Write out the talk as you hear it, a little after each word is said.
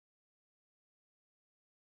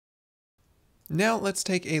Now let's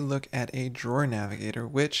take a look at a drawer navigator,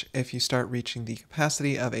 which, if you start reaching the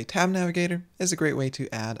capacity of a tab navigator, is a great way to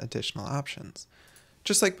add additional options.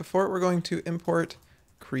 Just like before, we're going to import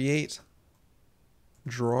create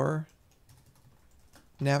drawer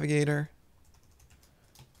navigator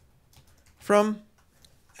from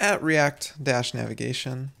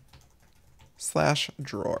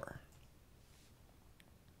 @react-navigation/drawer.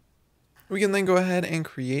 We can then go ahead and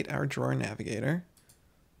create our drawer navigator,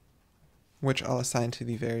 which I'll assign to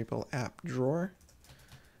the variable app drawer.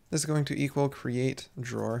 This is going to equal create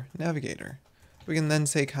drawer navigator. We can then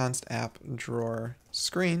say const app drawer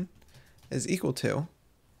screen is equal to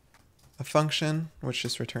a function which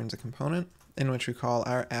just returns a component in which we call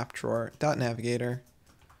our app drawer.navigator.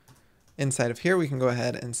 Inside of here, we can go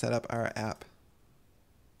ahead and set up our app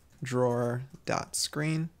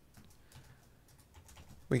drawer.screen.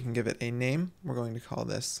 We can give it a name. We're going to call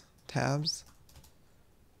this tabs.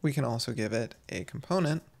 We can also give it a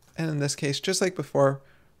component, and in this case, just like before,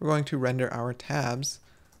 we're going to render our tabs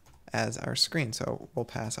as our screen. So we'll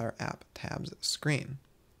pass our app tabs screen.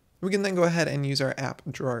 We can then go ahead and use our app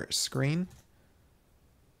drawer screen.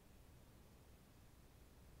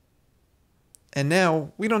 And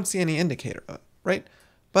now we don't see any indicator, right?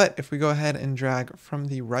 But if we go ahead and drag from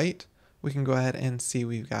the right, we can go ahead and see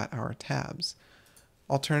we've got our tabs.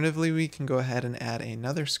 Alternatively, we can go ahead and add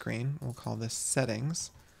another screen. We'll call this settings.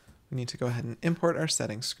 We need to go ahead and import our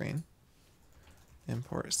settings screen.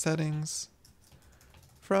 Import settings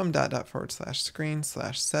from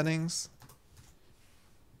 /screen/settings.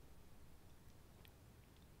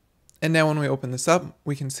 And now when we open this up,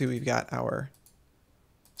 we can see we've got our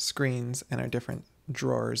screens and our different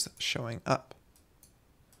drawers showing up.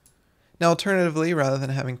 Now alternatively, rather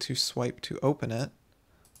than having to swipe to open it,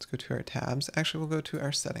 let's go to our tabs. Actually, we'll go to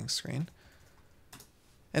our settings screen.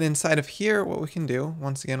 And inside of here, what we can do,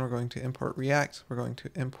 once again, we're going to import React. We're going to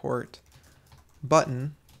import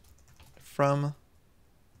button from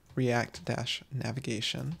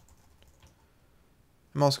react-navigation.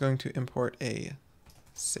 I'm also going to import a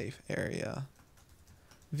safe area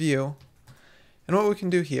view. And what we can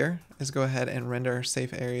do here is go ahead and render our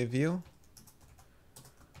safe area view,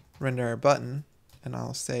 render our button, and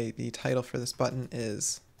I'll say the title for this button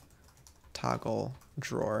is toggle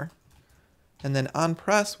drawer. And then on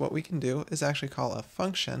press, what we can do is actually call a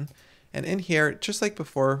function. And in here, just like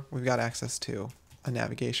before, we've got access to a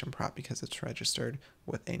navigation prop because it's registered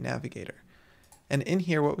with a navigator. And in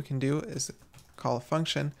here, what we can do is call a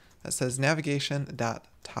function that says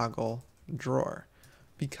navigation.toggle drawer.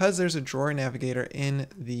 Because there's a drawer navigator in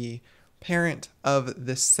the parent of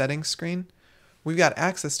this settings screen, we've got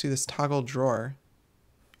access to this toggle drawer.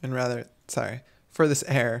 And rather, sorry, for this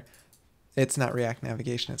error, it's not React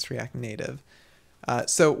Navigation, it's React Native.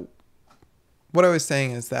 So what I was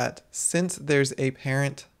saying is that since there's a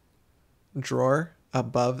parent drawer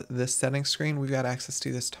above this settings screen, we've got access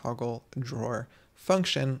to this toggle drawer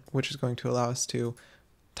function, which is going to allow us to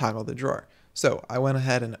toggle the drawer. So I went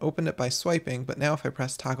ahead and opened it by swiping, but now if I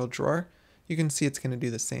press toggle drawer, you can see it's going to do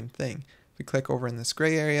the same thing. If we click over in this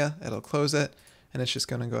gray area, it'll close it, and it's just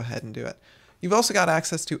going to go ahead and do it. You've also got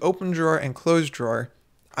access to open drawer and close drawer.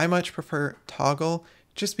 I much prefer toggle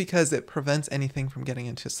just because it prevents anything from getting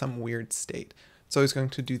into some weird state. It's always going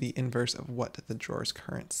to do the inverse of what the drawer's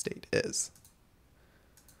current state is.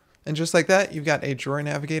 And just like that, you've got a drawer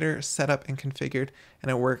navigator set up and configured, and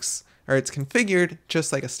it works, or it's configured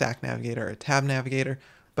just like a stack navigator or a tab navigator,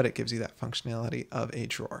 but it gives you that functionality of a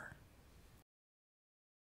drawer.